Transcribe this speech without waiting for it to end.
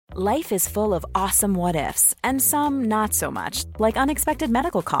Life is full of awesome what-ifs, and some not so much, like unexpected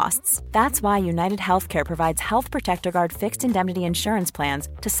medical costs. That's why United Healthcare provides Health Protector Guard fixed indemnity insurance plans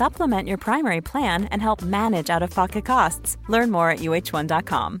to supplement your primary plan and help manage out-of-pocket costs. Learn more at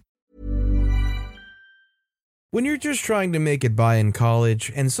uh1.com. When you're just trying to make it by in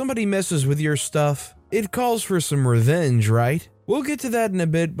college and somebody messes with your stuff, it calls for some revenge, right? We'll get to that in a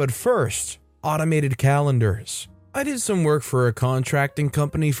bit, but first, automated calendars. I did some work for a contracting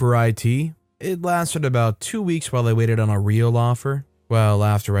company for IT. It lasted about 2 weeks while I waited on a real offer. Well,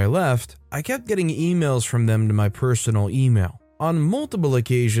 after I left, I kept getting emails from them to my personal email. On multiple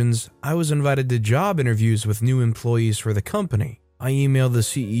occasions, I was invited to job interviews with new employees for the company. I emailed the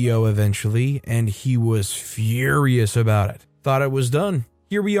CEO eventually, and he was furious about it. Thought it was done.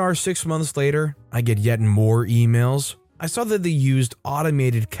 Here we are 6 months later, I get yet more emails. I saw that they used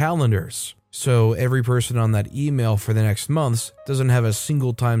automated calendars. So every person on that email for the next months doesn't have a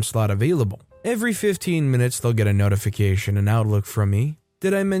single time slot available. Every 15 minutes they'll get a notification and Outlook from me.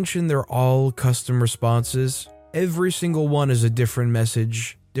 Did I mention they're all custom responses? Every single one is a different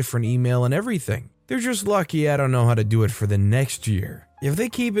message, different email, and everything. They're just lucky I don't know how to do it for the next year. If they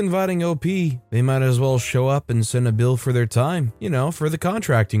keep inviting OP, they might as well show up and send a bill for their time, for the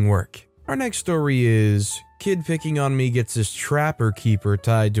contracting work. Our next story is, kid picking on me gets his trapper keeper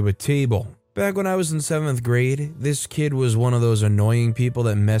tied to a table. Back when I was in 7th grade, this kid was one of those annoying people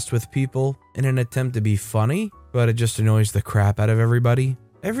that messed with people in an attempt to be funny, but it just annoys the crap out of everybody.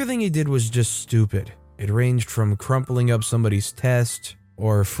 Everything he did was just stupid. It ranged from crumpling up somebody's test,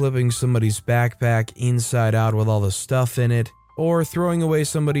 or flipping somebody's backpack inside out with all the stuff in it, or throwing away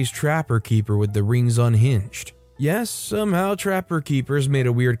somebody's trapper keeper with the rings unhinged. Yes, somehow trapper keepers made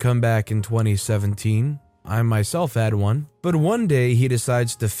a weird comeback in 2017. I myself had one, but one day he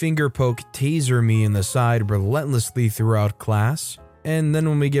decides to finger poke taser me in the side relentlessly throughout class, and then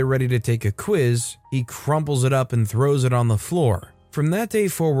when we get ready to take a quiz, he crumples it up and throws it on the floor. From that day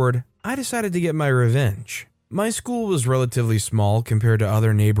forward, I decided to get my revenge. My school was relatively small compared to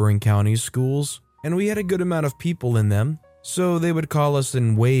other neighboring counties' schools, and we had a good amount of people in them, so they would call us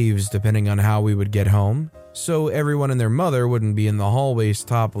in waves depending on how we would get home, so everyone and their mother wouldn't be in the hallways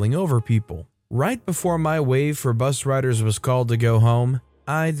toppling over people. Right before my wave for bus riders was called to go home,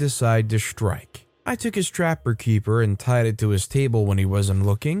 I decided to strike. I took his trapper keeper and tied it to his table when he wasn't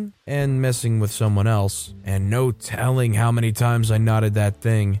looking and messing with someone else, and no telling how many times I knotted that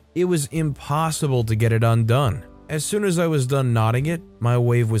thing. It was impossible to get it undone. As soon as I was done knotting it, my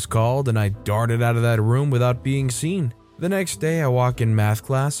wave was called and I darted out of that room without being seen. The next day I walk in math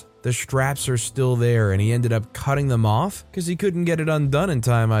class, the straps are still there and he ended up cutting them off because he couldn't get it undone in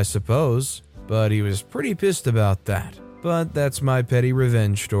time, I suppose. But he was pretty pissed about that. But that's my petty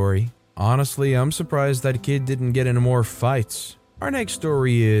revenge story. Honestly, I'm surprised that kid didn't get into more fights. Our next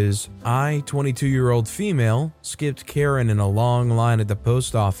story is, 22-year-old female, skipped Karen in a long line at the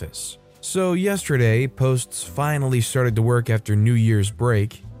post office. So yesterday, posts finally started to work after New Year's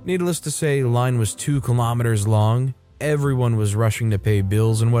break. Needless to say, the line was 2 kilometers long. Everyone was rushing to pay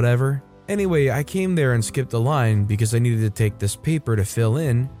bills and whatever. Anyway, I came there and skipped the line because I needed to take this paper to fill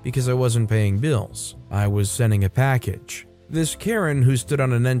in because I wasn't paying bills. I was sending a package. This Karen who stood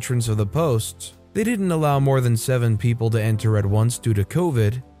on an entrance of the posts, they didn't allow more than 7 people to enter at once due to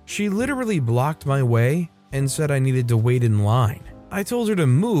COVID. She literally blocked my way and said I needed to wait in line. I told her to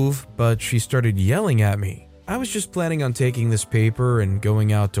move, but she started yelling at me. I was just planning on taking this paper and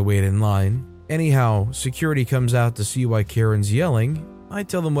going out to wait in line. Anyhow, security comes out to see why Karen's yelling. I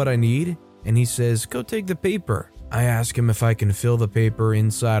tell him what I need, and he says, go take the paper. I ask him if I can fill the paper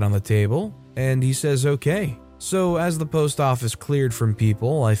inside on the table, and he says okay. So as the post office cleared from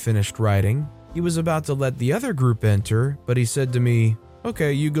people, I finished writing. He was about to let the other group enter, but he said to me,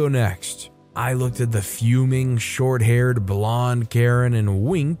 okay, you go next. I looked at the fuming, short-haired, blonde Karen and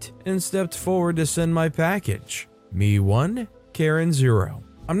winked and stepped forward to send my package. Me 1, Karen 0.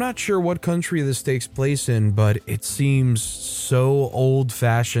 I'm not sure what country this takes place in, but it seems so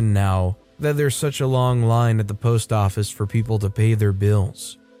old-fashioned now that there's such a long line at the post office for people to pay their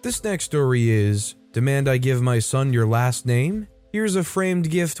bills. This next story is, demand I give my son your last name? Here's a framed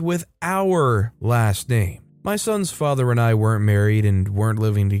gift with our last name. My son's father and I weren't married and weren't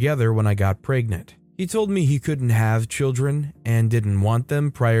living together when I got pregnant. He told me he couldn't have children and didn't want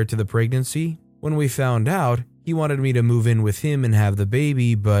them prior to the pregnancy. When we found out, he wanted me to move in with him and have the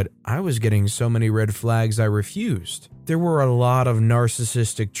baby, but I was getting so many red flags I refused. There were a lot of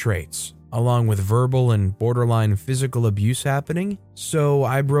narcissistic traits, along with verbal and borderline physical abuse happening, so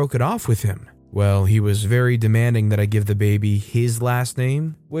I broke it off with him. Well, he was very demanding that I give the baby his last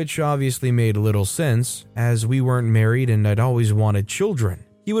name, which obviously made little sense, as we weren't married and I'd always wanted children.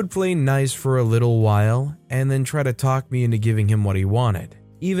 He would play nice for a little while and then try to talk me into giving him what he wanted.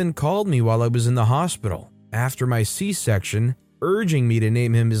 Even called me while I was in the hospital after my C-section, urging me to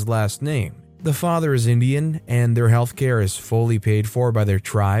name him his last name. The father is Indian and their healthcare is fully paid for by their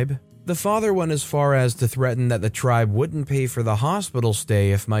tribe. The father went as far as to threaten that the tribe wouldn't pay for the hospital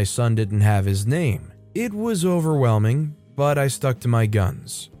stay if my son didn't have his name. It was overwhelming, but I stuck to my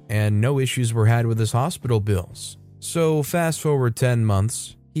guns, and no issues were had with his hospital bills. So fast forward 10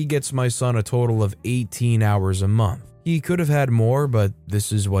 months, he gets my son a total of 18 hours a month. He could have had more, but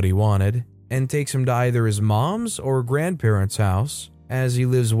this is what he wanted, and takes him to either his mom's or grandparents' house, as he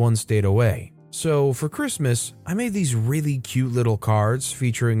lives one state away. So for Christmas, I made these really cute little cards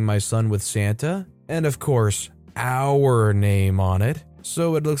featuring my son with Santa, and of course, our name on it.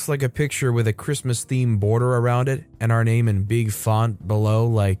 So it looks like a picture with a Christmas-themed border around it, and our name in big font below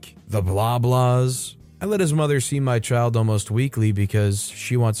like the blah blahs. I let his mother see my child almost weekly because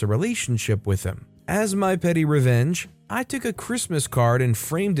she wants a relationship with him. As my petty revenge, I took a Christmas card and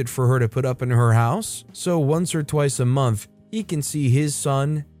framed it for her to put up in her house, so once or twice a month, he can see his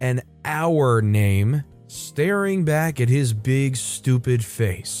son and our name staring back at his big, stupid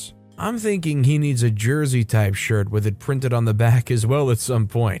face. I'm thinking he needs a jersey-type shirt with it printed on the back as well at some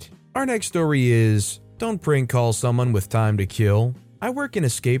point. Our next story is, don't prank call someone with time to kill. I work in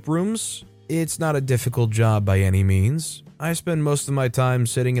escape rooms. It's not a difficult job by any means. I spend most of my time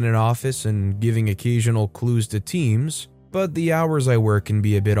sitting in an office and giving occasional clues to teams, but the hours I work can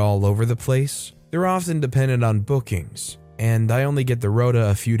be a bit all over the place. They're often dependent on bookings, and I only get the rota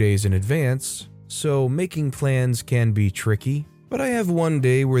a few days in advance, so making plans can be tricky. But I have one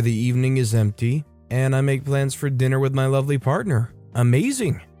day where the evening is empty, and I make plans for dinner with my lovely partner.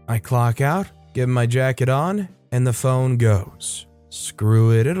 Amazing! I clock out, get my jacket on, and the phone goes.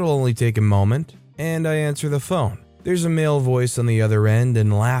 Screw it, it'll only take a moment, and I answer the phone. There's a male voice on the other end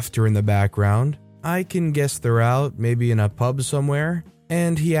and laughter in the background. I can guess they're out, maybe in a pub somewhere,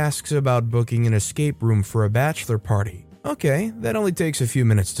 and he asks about booking an escape room for a bachelor party. Okay, that only takes a few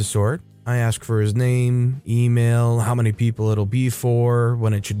minutes to sort. I ask for his name, email, how many people it'll be for,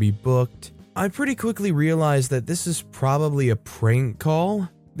 when it should be booked. I pretty quickly realize that this is probably a prank call.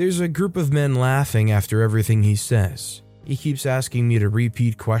 There's a group of men laughing after everything he says. He keeps asking me to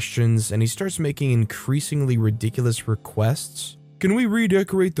repeat questions, and he starts making increasingly ridiculous requests. Can we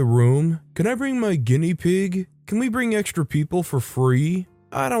redecorate the room? Can I bring my guinea pig? Can we bring extra people for free?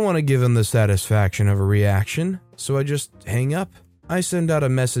 I don't want to give him the satisfaction of a reaction, so I just hang up. I send out a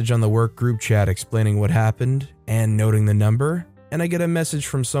message on the work group chat explaining what happened and noting the number, and I get a message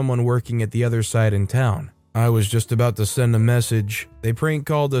from someone working at the other side in town. I was just about to send a message. They prank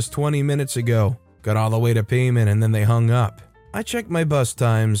called us 20 minutes ago. Got all the way to payment and then they hung up. I checked my bus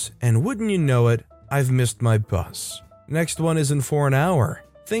times, and wouldn't you know it, I've missed my bus. Next one isn't for an hour.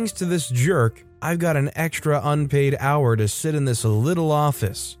 Thanks to this jerk, I've got an extra unpaid hour to sit in this little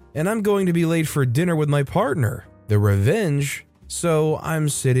office, and I'm going to be late for dinner with my partner, the Revenge. So I'm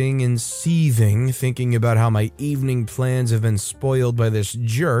sitting and seething, thinking about how my evening plans have been spoiled by this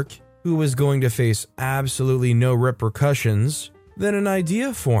jerk who was going to face absolutely no repercussions. Then an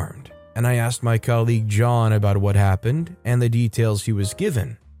idea formed, and I asked my colleague John about what happened and the details he was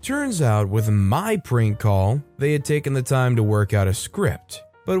given. Turns out, with my prank call, they had taken the time to work out a script,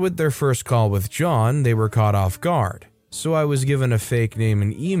 but with their first call with John, they were caught off guard. So I was given a fake name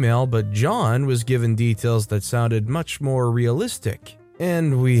and email, but John was given details that sounded much more realistic,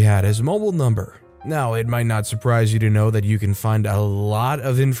 and we had his mobile number. Now, it might not surprise you to know that you can find a lot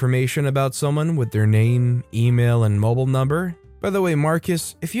of information about someone with their name, email, and mobile number. By the way,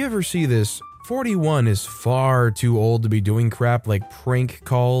 Marcus, if you ever see this, 41 is far too old to be doing crap like prank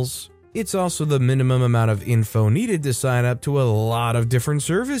calls. It's also the minimum amount of info needed to sign up to a lot of different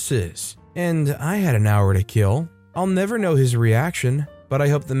services. And I had an hour to kill. I'll never know his reaction, but I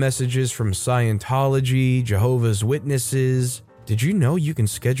hope the messages from Scientology, Jehovah's Witnesses. Did you know you can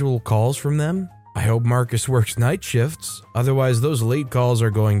schedule calls from them? I hope Marcus works night shifts, otherwise those late calls are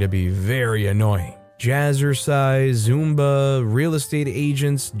going to be very annoying. Jazzercise, Zumba, real estate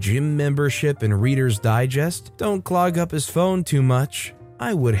agents, gym membership, and Reader's Digest. Don't clog up his phone too much.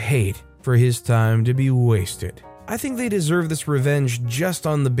 I would hate for his time to be wasted. I think they deserve this revenge just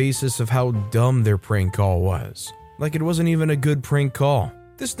on the basis of how dumb their prank call was. Like it wasn't even a good prank call.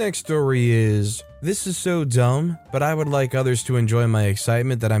 This next story is, this is so dumb, but I would like others to enjoy my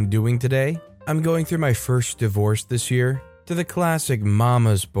excitement that I'm doing today. I'm going through my first divorce this year. To the classic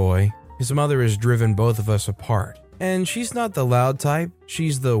mama's boy, his mother has driven both of us apart. And she's not the loud type,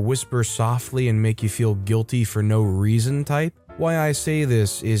 she's the whisper softly and make you feel guilty for no reason type. Why I say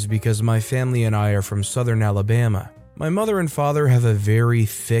this is because my family and I are from southern Alabama. My mother and father have a very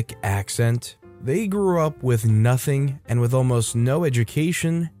thick accent. They grew up with nothing, and with almost no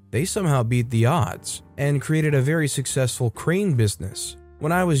education, they somehow beat the odds and created a very successful crane business.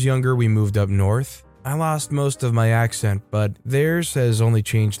 When I was younger, we moved up north. I lost most of my accent, but theirs has only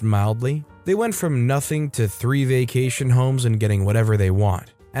changed mildly. They went from nothing to 3 vacation homes and getting whatever they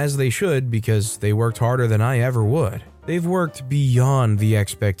want, as they should because they worked harder than I ever would. They've worked beyond the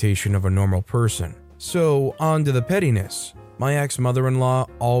expectation of a normal person. So, on to the pettiness. My ex-mother-in-law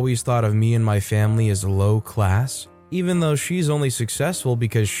always thought of me and my family as low class, even though she's only successful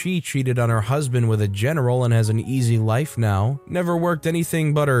because she cheated on her husband with a general and has an easy life now, never worked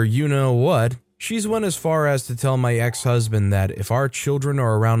anything but her you-know-what. She's went as far as to tell my ex-husband that if our children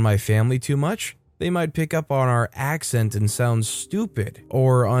are around my family too much, they might pick up on our accent and sound stupid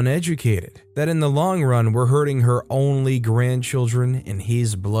or uneducated, that in the long run we're hurting her only grandchildren in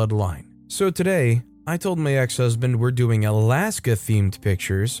his bloodline. So today, I told my ex-husband we're doing Alaska-themed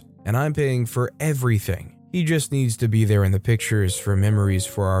pictures, and I'm paying for everything. He just needs to be there in the pictures for memories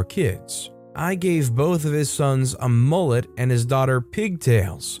for our kids. I gave both of his sons a mullet and his daughter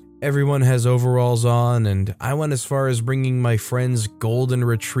pigtails. Everyone has overalls on, and I went as far as bringing my friend's golden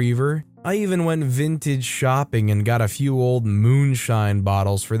retriever. I even went vintage shopping and got a few old moonshine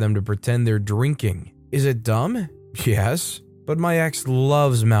bottles for them to pretend they're drinking. Is it dumb? Yes. But my ex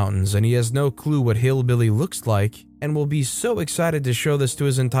loves mountains and he has no clue what hillbilly looks like and will be so excited to show this to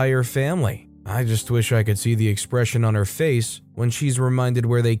his entire family. I just wish I could see the expression on her face when she's reminded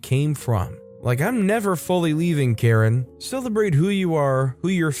where they came from. Like, I'm never fully leaving, Karen. Celebrate who you are, who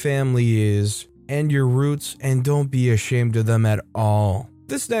your family is, and your roots, and don't be ashamed of them at all.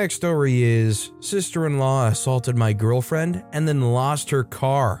 This next story is, sister-in-law assaulted my girlfriend and then lost her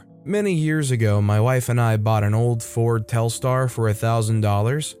car. Many years ago, my wife and I bought an old Ford Telstar for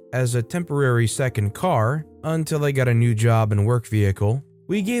 $1,000 as a temporary second car until I got a new job and work vehicle.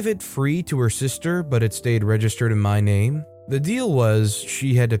 We gave it free to her sister, but it stayed registered in my name. The deal was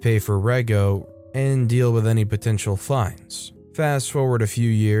she had to pay for rego and deal with any potential fines. Fast forward a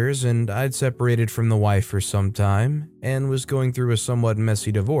few years, and I'd separated from the wife for some time and was going through a somewhat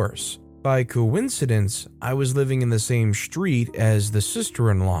messy divorce. By coincidence, I was living in the same street as the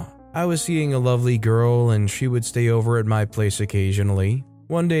sister-in-law. I was seeing a lovely girl and she would stay over at my place occasionally.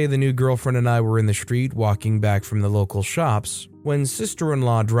 One day, the new girlfriend and I were in the street walking back from the local shops when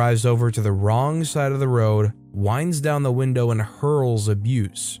sister-in-law drives over to the wrong side of the road, winds down the window and hurls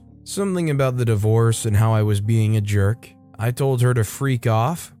abuse. Something about the divorce and how I was being a jerk. I told her to freak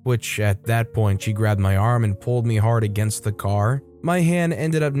off, which at that point she grabbed my arm and pulled me hard against the car. My hand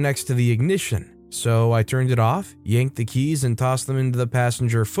ended up next to the ignition, so I turned it off, yanked the keys, and tossed them into the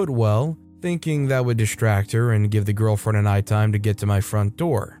passenger footwell, thinking that would distract her and give the girlfriend and I time to get to my front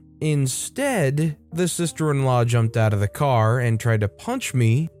door. Instead, the sister-in-law jumped out of the car and tried to punch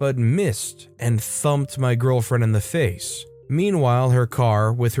me, but missed and thumped my girlfriend in the face. Meanwhile, her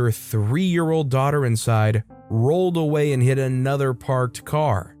car, with her 3-year-old daughter inside, rolled away and hit another parked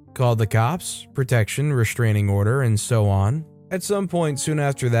car. Called the cops, protection, restraining order, and so on. At some point soon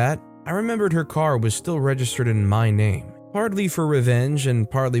after that, I remembered her car was still registered in my name. Partly for revenge and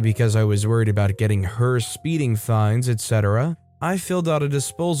partly because I was worried about getting her speeding fines, etc., I filled out a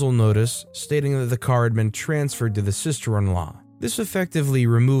disposal notice stating that the car had been transferred to the sister-in-law. This effectively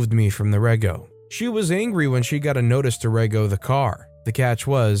removed me from the rego. She was angry when she got a notice to rego the car. The catch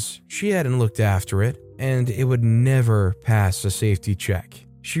was, she hadn't looked after it, and it would never pass a safety check.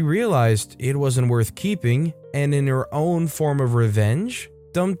 She realized it wasn't worth keeping, and in her own form of revenge,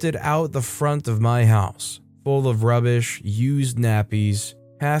 dumped it out the front of my house, full of rubbish, used nappies,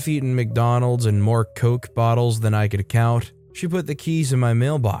 half-eaten McDonald's, and more Coke bottles than I could count. She put the keys in my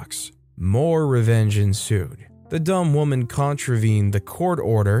mailbox. More revenge ensued. The dumb woman contravened the court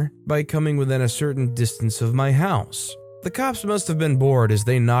order by coming within a certain distance of my house. The cops must have been bored as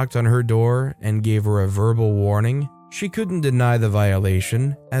they knocked on her door and gave her a verbal warning. She couldn't deny the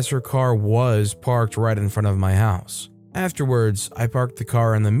violation, as her car was parked right in front of my house. Afterwards, I parked the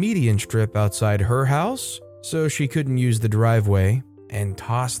car on the median strip outside her house, so she couldn't use the driveway, and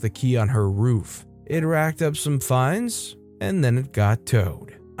tossed the key on her roof. It racked up some fines, and then it got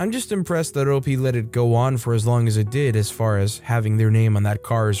towed. I'm just impressed that OP let it go on for as long as it did as far as having their name on that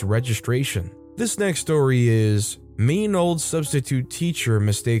car's registration. This next story is, mean old substitute teacher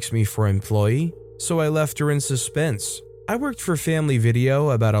mistakes me for employee, so I left her in suspense. I worked for Family Video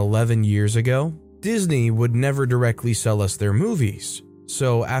about 11 years ago. Disney would never directly sell us their movies,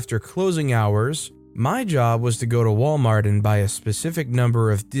 so after closing hours, my job was to go to Walmart and buy a specific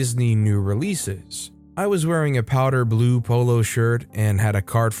number of Disney new releases. I was wearing a powder blue polo shirt and had a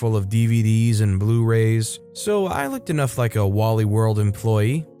cart full of DVDs and Blu-rays, so I looked enough like a Wally World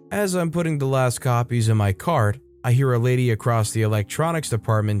employee. As I'm putting the last copies in my cart, I hear a lady across the electronics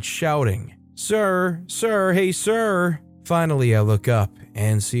department shouting, "Sir, sir, hey sir." Finally, I look up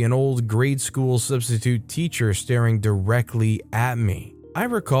and see an old grade school substitute teacher staring directly at me. I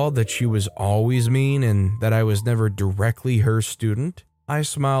recalled that she was always mean and that I was never directly her student. I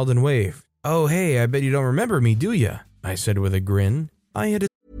smiled and waved. "Oh hey, I bet you don't remember me, do ya?" I said with a grin. I had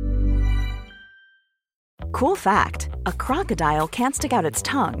Cool fact, a crocodile can't stick out its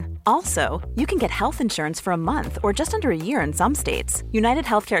tongue. Also, you can get health insurance for a month or just under a year in some states. United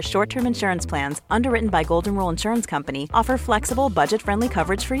Healthcare short-term insurance plans, underwritten by Golden Rule Insurance Company, offer flexible, budget-friendly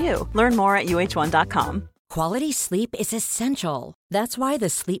coverage for you. Learn more at uh1.com. Quality sleep is essential. That's why the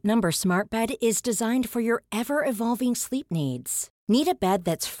Sleep Number Smart Bed is designed for your ever-evolving sleep needs. Need a bed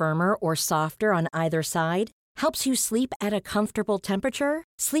that's firmer or softer on either side? Helps you sleep at a comfortable temperature?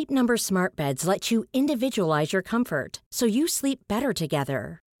 Sleep Number Smart Beds let you individualize your comfort, so you sleep better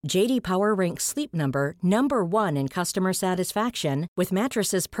together. J.D. Power ranks Sleep Number number 1 in customer satisfaction with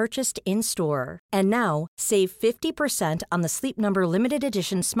mattresses purchased in-store. And now, save 50% on the Sleep Number Limited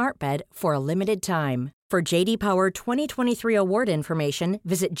Edition Smart Bed for a limited time. For J.D. Power 2023 award information,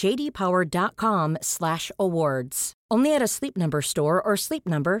 visit jdpower.com/awards. Only at a Sleep Number store or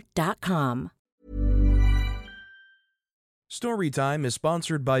sleepnumber.com. Storytime is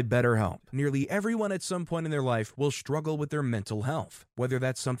sponsored by BetterHelp. Nearly everyone at some point in their life will struggle with their mental health, whether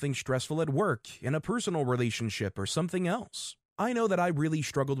that's something stressful at work, in a personal relationship, or something else. I know that I really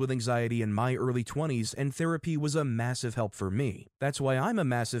struggled with anxiety in my early 20s, and therapy was a massive help for me. That's why I'm a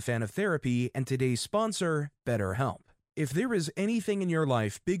massive fan of therapy and today's sponsor, BetterHelp. If there is anything in your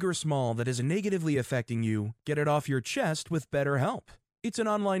life, big or small, that is negatively affecting you, get it off your chest with BetterHelp. It's an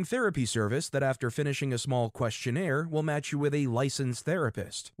online therapy service that, after finishing a small questionnaire, will match you with a licensed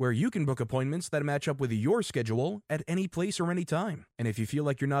therapist, where you can book appointments that match up with your schedule at any place or any time. And if you feel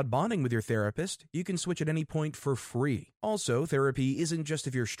like you're not bonding with your therapist, you can switch at any point for free. Also, therapy isn't just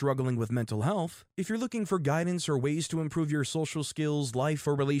if you're struggling with mental health. If you're looking for guidance or ways to improve your social skills, life,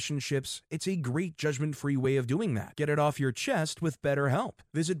 or relationships, it's a great judgment-free way of doing that. Get it off your chest with BetterHelp.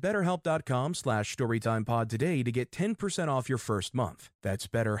 Visit BetterHelp.com/StorytimePod today to get 10% off your first month. That's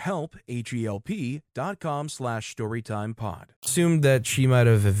BetterHelp, HELP.com/StorytimePod. Assumed that she might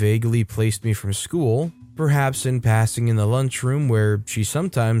have vaguely placed me from school, perhaps in passing in the lunchroom where she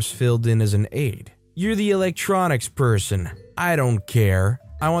sometimes filled in as an aide. "You're the electronics person. I don't care.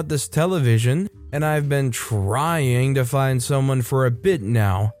 I want this television, and I've been trying to find someone for a bit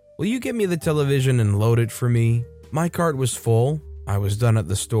now. Will you get me the television and load it for me?" My cart was full. I was done at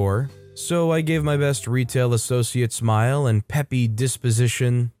the store. So I gave my best retail associate smile and peppy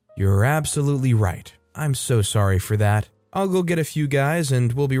disposition. "You're absolutely right. I'm so sorry for that. I'll go get a few guys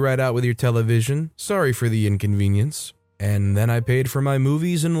and we'll be right out with your television. Sorry for the inconvenience." And then I paid for my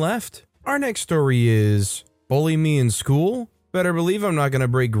movies and left. Our next story is, bully me in school? Better believe I'm not going to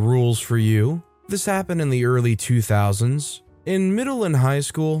break rules for you. This happened in the early 2000s. In middle and high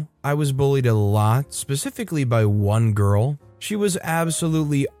school, I was bullied a lot, specifically by one girl. She was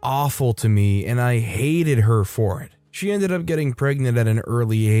absolutely awful to me, and I hated her for it. She ended up getting pregnant at an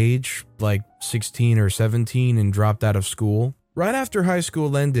early age, like 16 or 17, and dropped out of school. Right after high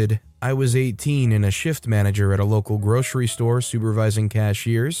school ended, I was 18 and a shift manager at a local grocery store supervising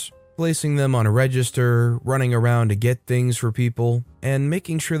cashiers, placing them on a register, running around to get things for people, and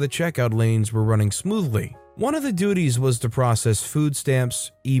making sure the checkout lanes were running smoothly. One of the duties was to process food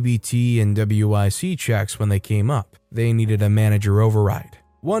stamps, EBT, and WIC checks when they came up. They needed a manager override.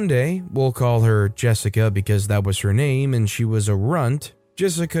 One day, we'll call her Jessica because that was her name and she was a runt.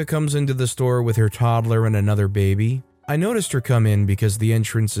 Jessica comes into the store with her toddler and another baby. I noticed her come in because the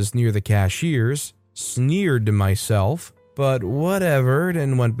entrance is near the cashiers, sneered to myself, but whatever,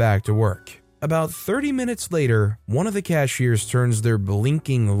 and went back to work. About 30 minutes later, one of the cashiers turns their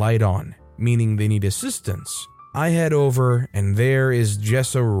blinking light on, meaning they need assistance. I head over, and there is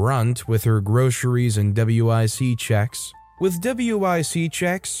Jessa Runt with her groceries and WIC checks. With WIC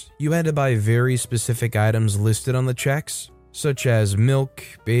checks, you had to buy very specific items listed on the checks, such as milk,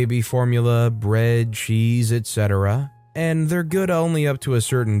 baby formula, bread, cheese, etc. And they're good only up to a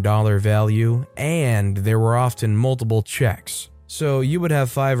certain dollar value, and there were often multiple checks. So you would have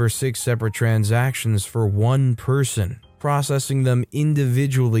 5 or 6 separate transactions for one person, processing them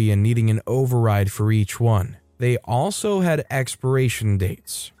individually and needing an override for each one. They also had expiration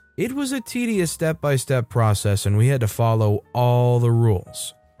dates. It was a tedious step-by-step process and we had to follow all the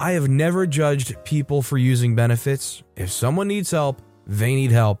rules. I have never judged people for using benefits. If someone needs help, they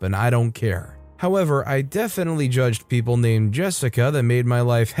need help and I don't care. However, I definitely judged people named Jessica that made my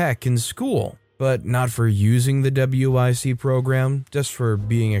life heck in school, but not for using the WIC program, just for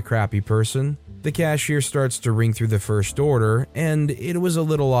being a crappy person. The cashier starts to ring through the first order, and it was a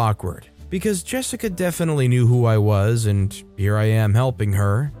little awkward, because Jessica definitely knew who I was, and here I am helping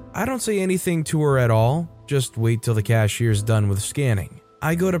her. I don't say anything to her at all, just wait till the cashier's done with scanning.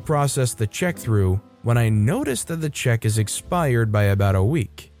 I go to process the check through when I notice that the check is expired by about a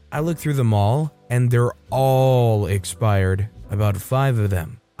week. I look through them all, and they're all expired, about 5 of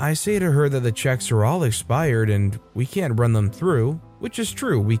them. I say to her that the checks are all expired and we can't run them through, which is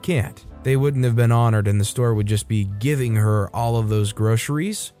true, we can't. They wouldn't have been honored and the store would just be giving her all of those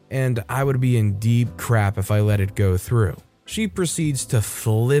groceries, and I would be in deep crap if I let it go through. She proceeds to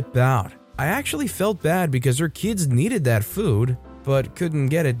flip out. I actually felt bad because her kids needed that food, but couldn't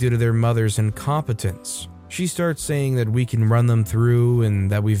get it due to their mother's incompetence. She starts saying that we can run them through and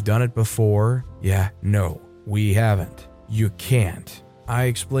that we've done it before. Yeah, no, we haven't. You can't. I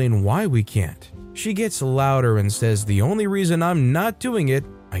explain why we can't. She gets louder and says the only reason I'm not doing it,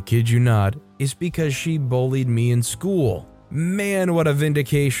 I kid you not, is because she bullied me in school. Man, what a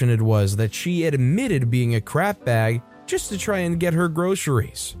vindication it was that she admitted being a crap bag just to try and get her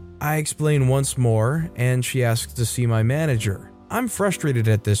groceries. I explain once more, and she asks to see my manager. I'm frustrated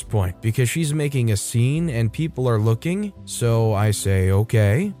at this point because she's making a scene and people are looking, so I say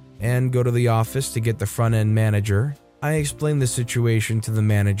okay, and go to the office to get the front-end manager. I explain the situation to the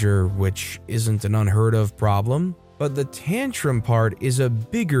manager, which isn't an unheard of problem, but the tantrum part is a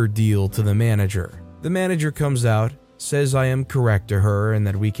bigger deal to the manager. The manager comes out, says I am correct to her and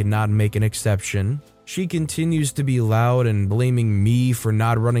that we cannot make an exception. She continues to be loud and blaming me for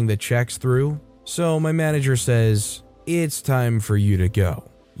not running the checks through, so my manager says, "It's time for you to go,"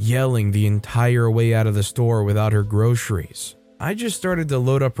 yelling the entire way out of the store without her groceries. I just started to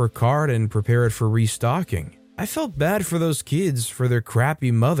load up her cart and prepare it for restocking. I felt bad for those kids, for their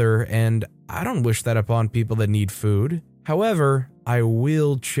crappy mother, and I don't wish that upon people that need food. However, I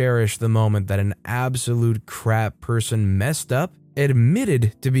will cherish the moment that an absolute crap person messed up,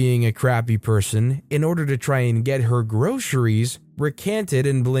 admitted to being a crappy person in order to try and get her groceries, recanted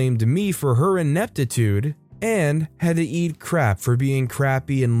and blamed me for her ineptitude, and had to eat crap for being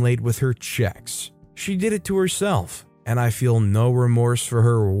crappy and late with her checks. She did it to herself, and I feel no remorse for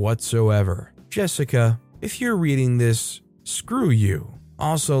her whatsoever. Jessica, if you're reading this, screw you.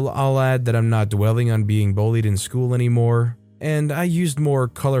 Also, I'll add that I'm not dwelling on being bullied in school anymore, and I used more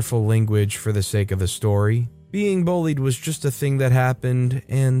colorful language for the sake of the story. Being bullied was just a thing that happened,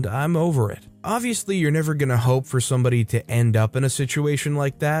 and I'm over it. Obviously, you're never gonna hope for somebody to end up in a situation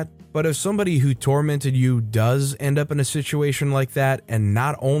like that, but if somebody who tormented you does end up in a situation like that, and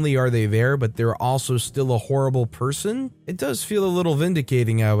not only are they there, but they're also still a horrible person, it does feel a little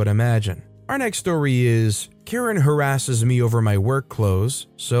vindicating, I would imagine. Our next story is, Karen harasses me over my work clothes,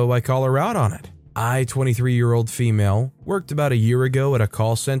 so I call her out on it. I, 23-year-old female, worked about a year ago at a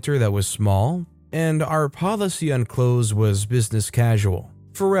call center that was small, and our policy on clothes was business casual.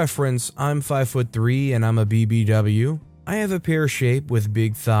 For reference, I'm 5'3" and I'm a BBW. I have a pear shape with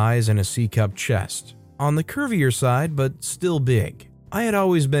big thighs and a C-cup chest. On the curvier side, but still big. I had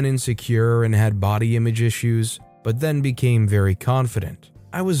always been insecure and had body image issues, but then became very confident.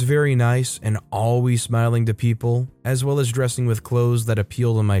 I was very nice and always smiling to people, as well as dressing with clothes that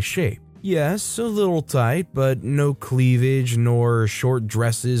appeal to my shape. Yes, a little tight, but no cleavage nor short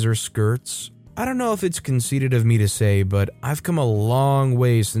dresses or skirts. I don't know if it's conceited of me to say, but I've come a long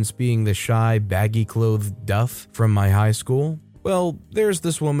way since being the shy, baggy-clothed duff from my high school. Well, there's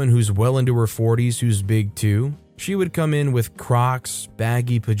this woman who's well into her 40s who's big too. She would come in with Crocs,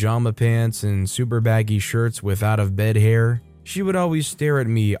 baggy pajama pants, and super baggy shirts with out-of-bed hair. She would always stare at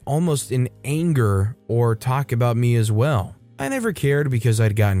me almost in anger or talk about me as well. I never cared because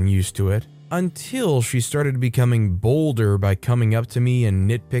I'd gotten used to it, until she started becoming bolder by coming up to me and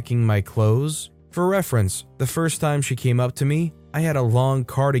nitpicking my clothes. For reference, the first time she came up to me, I had a long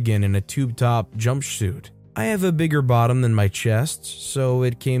cardigan and a tube-top jumpsuit. I have a bigger bottom than my chest, so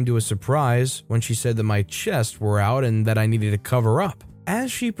it came to a surprise when she said that my chest were out and that I needed to cover up.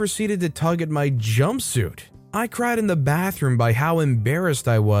 As she proceeded to tug at my jumpsuit, I cried in the bathroom by how embarrassed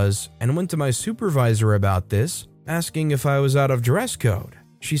I was and went to my supervisor about this, asking if I was out of dress code.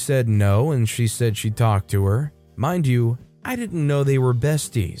 She said no, and she said she'd talk to her. Mind you, I didn't know they were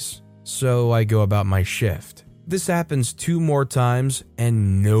besties, so I go about my shift. This happens 2 more times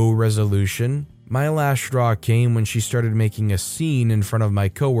and no resolution. My last straw came when she started making a scene in front of my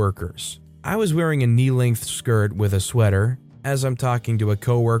coworkers. I was wearing a knee-length skirt with a sweater. As I'm talking to a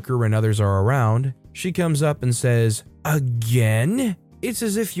coworker and others are around, she comes up and says, "Again?" It's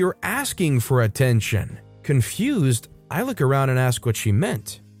as if you're asking for attention. Confused, I look around and ask what she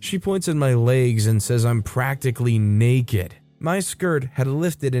meant. She points at my legs and says I'm practically naked. My skirt had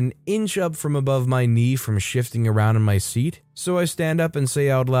lifted an inch up from above my knee from shifting around in my seat, so I stand up and say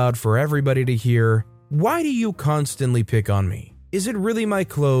out loud for everybody to hear, "Why do you constantly pick on me? Is it really my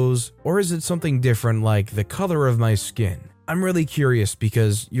clothes, or is it something different like the color of my skin? I'm really curious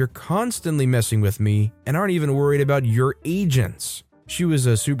because you're constantly messing with me and aren't even worried about your agents." She was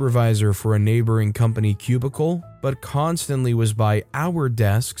a supervisor for a neighboring company cubicle, but constantly was by our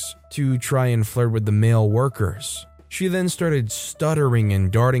desks to try and flirt with the male workers. She then started stuttering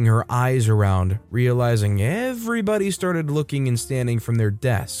and darting her eyes around, realizing everybody started looking and standing from their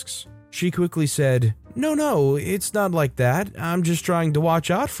desks. She quickly said, No, it's not like that. I'm just trying to watch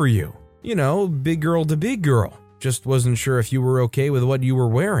out for you. You know, big girl to big girl. Just wasn't sure if you were okay with what you were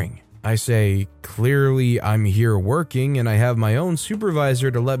wearing." I say, "Clearly I'm here working and I have my own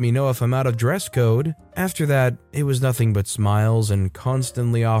supervisor to let me know if I'm out of dress code." After that, it was nothing but smiles and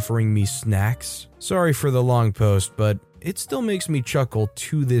constantly offering me snacks. Sorry for the long post, but it still makes me chuckle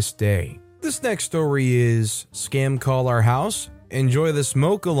to this day. This next story is Scam Call Our House. Enjoy the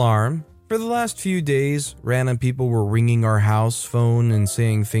smoke alarm. For the last few days, random people were ringing our house phone and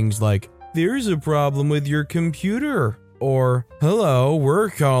saying things like, "There's a problem with your computer," or, "Hello, we're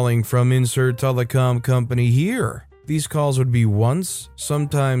calling from insert telecom company here." These calls would be once,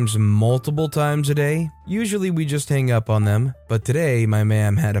 sometimes multiple times a day. Usually we just hang up on them, but today my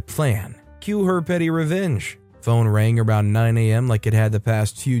ma'am had a plan. Cue her petty revenge. Phone rang around 9 a.m. like it had the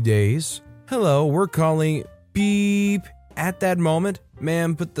past few days. "Hello, we're calling..." Beep. At that moment,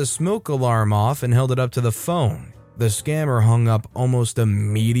 ma'am put the smoke alarm off and held it up to the phone. The scammer hung up almost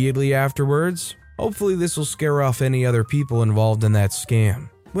immediately afterwards. Hopefully this will scare off any other people involved in that scam.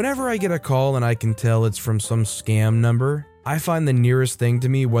 Whenever I get a call and I can tell it's from some scam number, I find the nearest thing to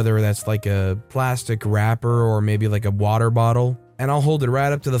me, whether that's like a plastic wrapper or maybe like a water bottle, and I'll hold it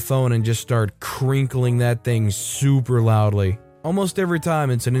right up to the phone and just start crinkling that thing super loudly. Almost every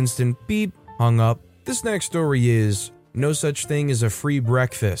time it's an instant beep, hung up. This next story is no such thing as a free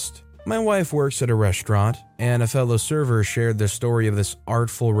breakfast. My wife works at a restaurant, and a fellow server shared the story of this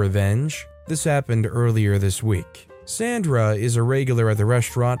artful revenge. This happened earlier this week. Sandra is a regular at the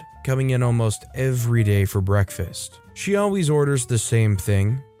restaurant, coming in almost every day for breakfast. She always orders the same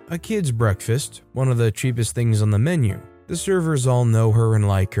thing, a kid's breakfast, one of the cheapest things on the menu. The servers all know her and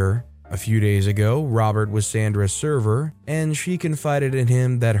like her. A few days ago, Robert was Sandra's server, and she confided in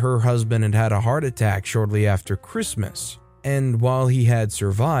him that her husband had had a heart attack shortly after Christmas. And while he had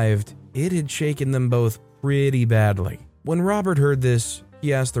survived, it had shaken them both pretty badly. When Robert heard this,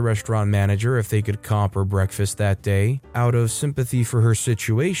 he asked the restaurant manager if they could comp her breakfast that day out of sympathy for her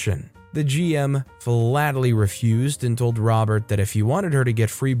situation. The GM flatly refused and told Robert that if he wanted her to get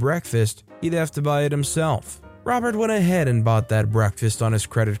free breakfast, he'd have to buy it himself. Robert went ahead and bought that breakfast on his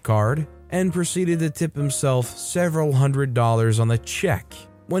credit card and proceeded to tip himself several $100s on the check.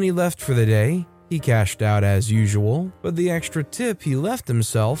 When he left for the day, he cashed out as usual, but the extra tip he left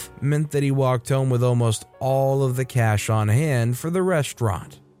himself meant that he walked home with almost all of the cash on hand for the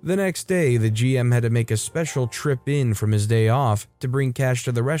restaurant. The next day, the GM had to make a special trip in from his day off to bring cash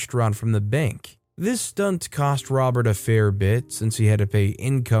to the restaurant from the bank. This stunt cost Robert a fair bit since he had to pay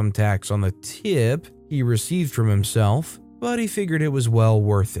income tax on the tip he received from himself, but he figured it was well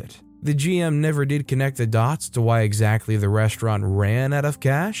worth it. The GM never did connect the dots to why exactly the restaurant ran out of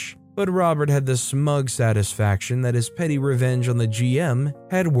cash, but Robert had the smug satisfaction that his petty revenge on the GM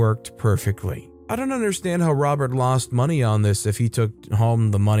had worked perfectly. I don't understand how Robert lost money on this if he took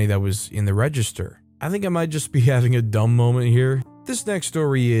home the money that was in the register. I think I might just be having a dumb moment here. This next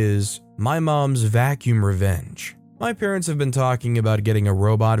story is my mom's vacuum revenge. My parents have been talking about getting a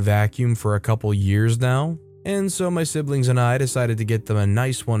robot vacuum for a couple years now, and so my siblings and I decided to get them a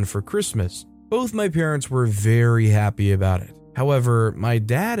nice one for Christmas. Both my parents were very happy about it. However, my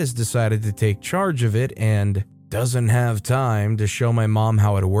dad has decided to take charge of it and doesn't have time to show my mom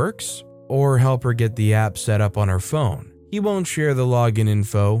how it works or help her get the app set up on her phone. He won't share the login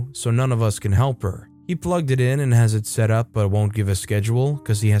info, so none of us can help her. He plugged it in and has it set up but won't give a schedule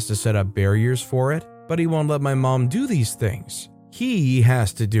because he has to set up barriers for it, but he won't let my mom do these things. He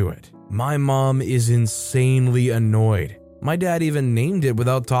has to do it. My mom is insanely annoyed. My dad even named it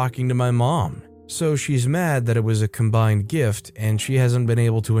without talking to my mom. So she's mad that it was a combined gift and she hasn't been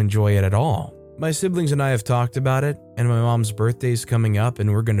able to enjoy it at all. My siblings and I have talked about it, and my mom's birthday's coming up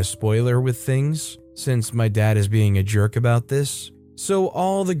and we're going to spoil her with things since my dad is being a jerk about this. So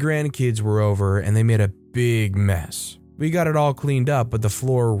all the grandkids were over and they made a big mess. We got it all cleaned up, but the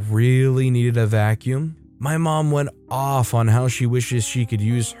floor really needed a vacuum. My mom went off on how she wishes she could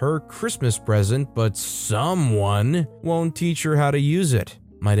use her Christmas present, but someone won't teach her how to use it.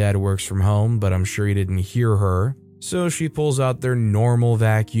 My dad works from home, but I'm sure he didn't hear her. So she pulls out their normal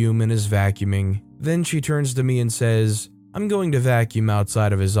vacuum and is vacuuming. Then she turns to me and says, "I'm going to vacuum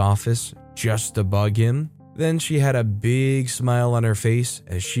outside of his office just to bug him." Then she had a big smile on her face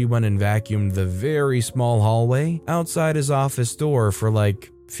as she went and vacuumed the very small hallway outside his office door for like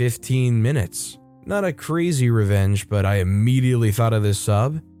 15 minutes. Not a crazy revenge, but I immediately thought of this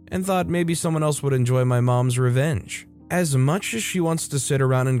sub and thought maybe someone else would enjoy my mom's revenge. As much as she wants to sit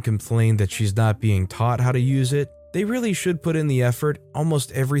around and complain that she's not being taught how to use it, they really should put in the effort.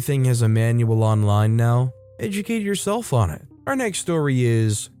 Almost everything has a manual online now. Educate yourself on it. Our next story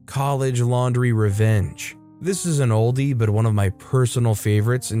is college laundry revenge. This is an oldie, but one of my personal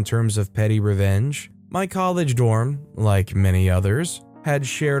favorites in terms of petty revenge. My college dorm, like many others, had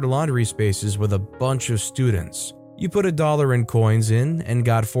shared laundry spaces with a bunch of students. You put $1 in coins in and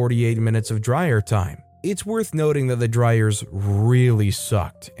got 48 minutes of dryer time. It's worth noting that the dryers really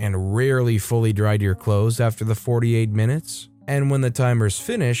sucked and rarely fully dried your clothes after the 48 minutes. And when the timer's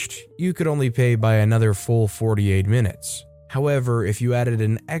finished, you could only pay by another full 48 minutes. However, if you added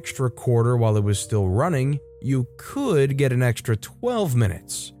an extra quarter while it was still running, you could get an extra 12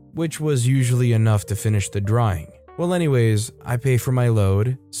 minutes, which was usually enough to finish the drying. Well, anyways, I pay for my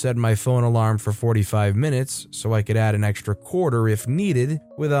load, set my phone alarm for 45 minutes so I could add an extra quarter if needed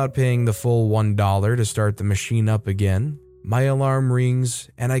without paying the full $1 to start the machine up again. My alarm rings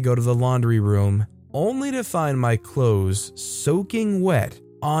and I go to the laundry room, only to find my clothes soaking wet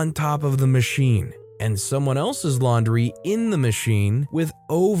on top of the machine and someone else's laundry in the machine with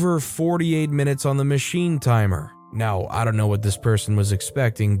over 48 minutes on the machine timer. Now, I don't know what this person was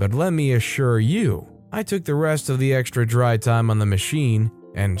expecting, but let me assure you, I took the rest of the extra dry time on the machine,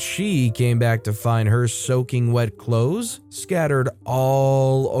 and she came back to find her soaking wet clothes scattered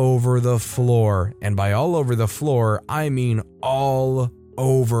all over the floor. And by all over the floor, I mean all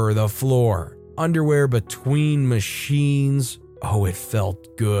over the floor. Underwear between machines. Oh, it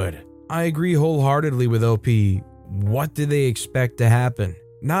felt good. I agree wholeheartedly with OP. What did they expect to happen?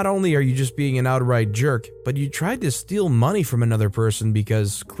 Not only are you just being an outright jerk, but you tried to steal money from another person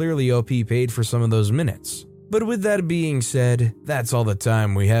because clearly OP paid for some of those minutes. But with that being said, that's all the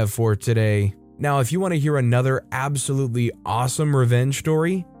time we have for today. Now, if you want to hear another absolutely awesome revenge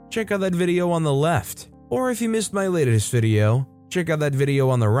story, check out that video on the left. Or if you missed my latest video, check out that video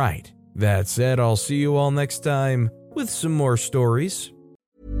on the right. That said, I'll see you all next time with some more stories.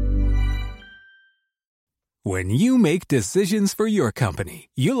 When you make decisions for your company,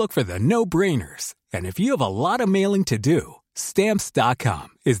 you look for the no-brainers. And if you have a lot of mailing to do, Stamps.com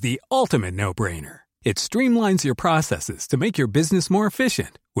is the ultimate no-brainer. It streamlines your processes to make your business more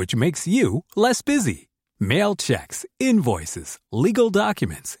efficient, which makes you less busy. Mail checks, invoices, legal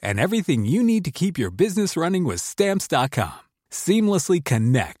documents, and everything you need to keep your business running with Stamps.com. Seamlessly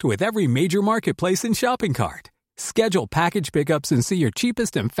connect with every major marketplace and shopping cart. Schedule package pickups and see your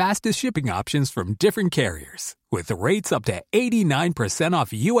cheapest and fastest shipping options from different carriers. With rates up to 89%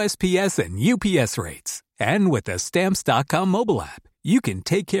 off USPS and UPS rates. And with the Stamps.com mobile app, you can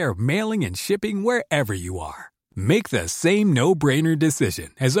take care of mailing and shipping wherever you are. Make the same no-brainer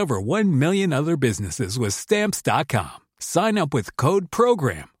decision as over 1 million other businesses with Stamps.com. Sign up with code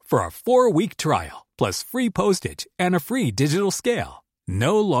PROGRAM for a 4-week trial, plus free postage and a free digital scale.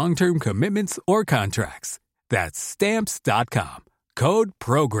 No long-term commitments or contracts. That's Stamps.com. Code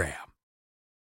PROGRAM.